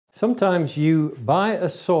Sometimes you buy a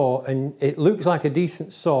saw and it looks like a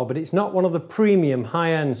decent saw, but it's not one of the premium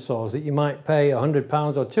high-end saws that you might pay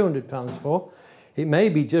 £100 or £200 for. It may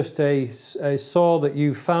be just a saw that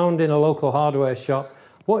you found in a local hardware shop.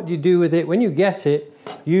 What do you do with it? When you get it,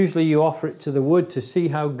 usually you offer it to the wood to see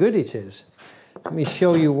how good it is. Let me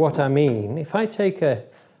show you what I mean. If I take a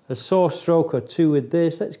saw stroke or two with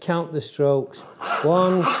this, let's count the strokes.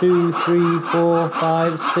 1, 2, 3, 4,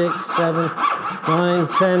 5, 6, 7, 9,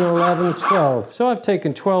 10, 11, 12. So I've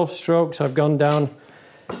taken 12 strokes. I've gone down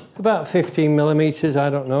about 15 millimeters, I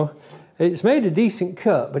don't know. It's made a decent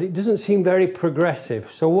cut, but it doesn't seem very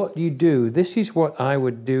progressive. So what do you do? This is what I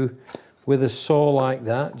would do with a saw like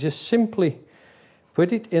that. Just simply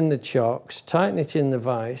put it in the chocks, tighten it in the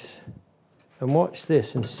vise, and watch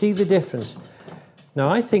this and see the difference. Now,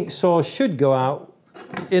 I think saws should go out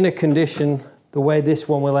in a condition the way this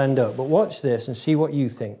one will end up, but watch this and see what you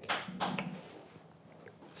think.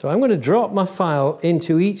 So I'm going to drop my file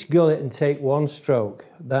into each gullet and take one stroke,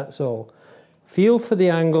 that's all. Feel for the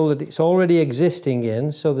angle that it's already existing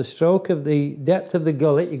in, so the stroke of the depth of the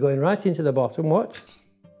gullet, you're going right into the bottom, watch.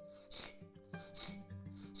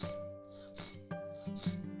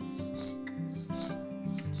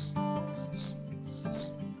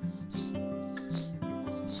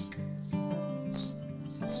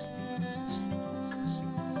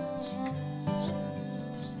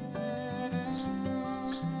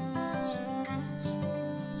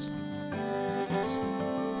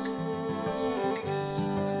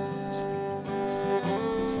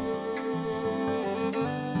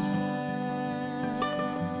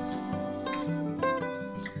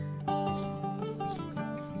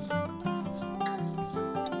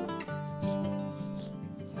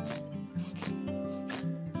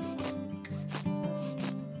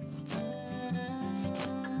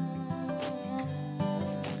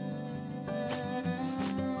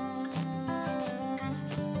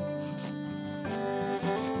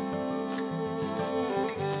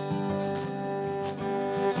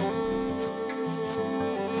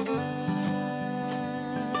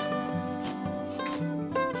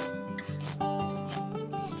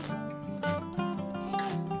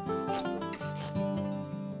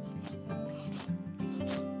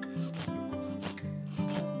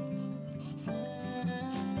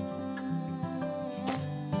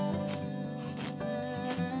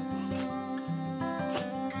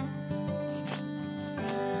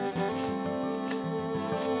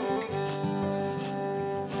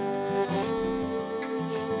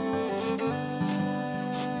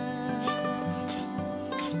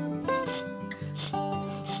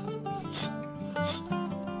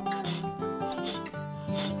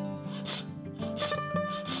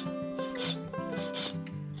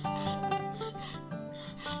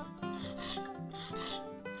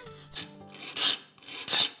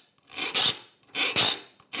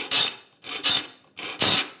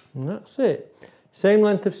 And that's it. Same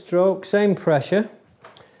length of stroke, same pressure,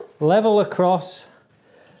 level across,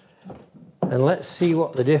 and let's see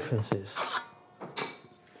what the difference is.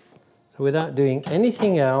 So without doing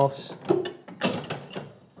anything else,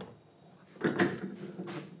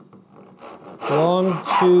 1,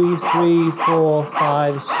 2, 3, 4,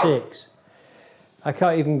 5, 6. I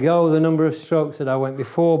can't even go the number of strokes that I went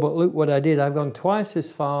before, but look what I did. I've gone twice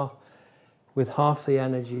as far with half the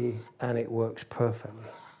energy, and it works perfectly.